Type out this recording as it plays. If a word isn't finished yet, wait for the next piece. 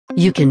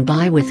You can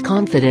buy with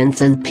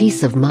confidence and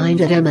peace of mind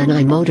at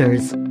Ebony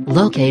Motors,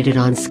 located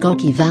on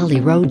Skokie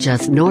Valley Road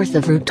just north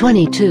of Route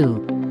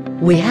 22.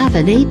 We have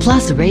an A+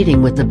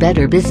 rating with the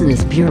Better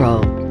Business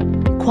Bureau.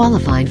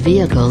 Qualified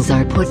vehicles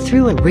are put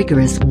through a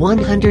rigorous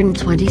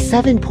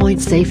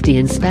 127-point safety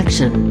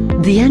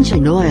inspection. The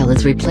engine oil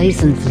is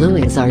replaced and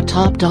fluids are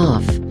topped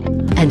off,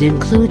 and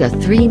include a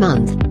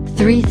 3-month,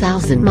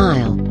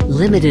 3,000-mile,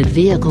 limited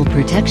vehicle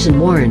protection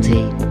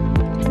warranty.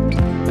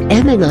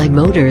 Ebony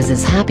Motors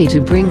is happy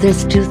to bring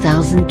this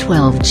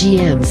 2012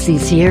 GMC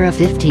Sierra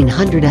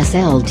 1500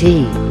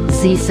 SLT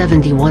Z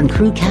 71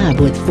 Crew Cab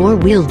with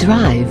 4-wheel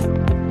drive,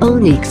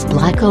 Onyx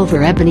black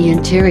over ebony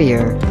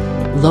interior,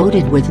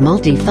 loaded with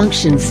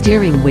multi-function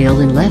steering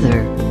wheel and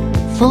leather,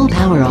 full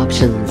power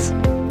options,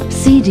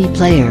 CD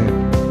player,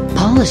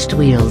 polished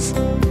wheels,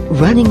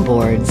 running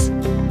boards,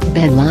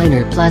 bed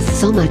liner, plus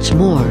so much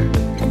more.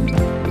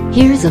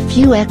 Here's a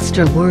few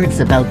extra words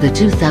about the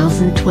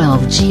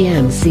 2012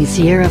 GMC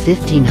Sierra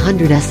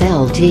 1500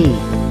 SLT.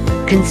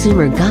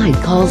 Consumer Guide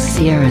calls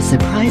Sierra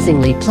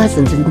surprisingly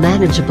pleasant and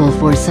manageable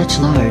for such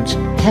large,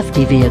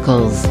 hefty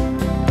vehicles.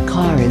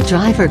 Car and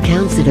Driver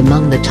counts it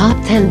among the top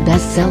 10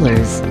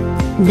 bestsellers.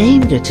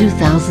 Named a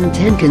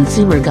 2010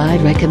 Consumer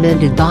Guide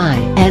recommended buy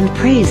and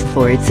praised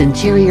for its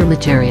interior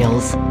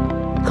materials.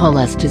 Call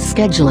us to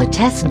schedule a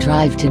test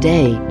drive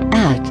today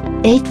at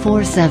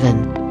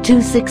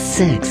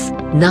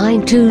 847-266-9200.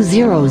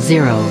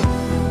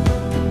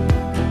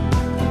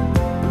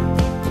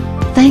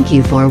 Thank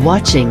you for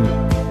watching.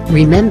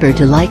 Remember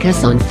to like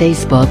us on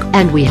Facebook,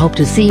 and we hope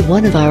to see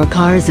one of our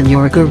cars in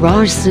your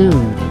garage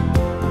soon.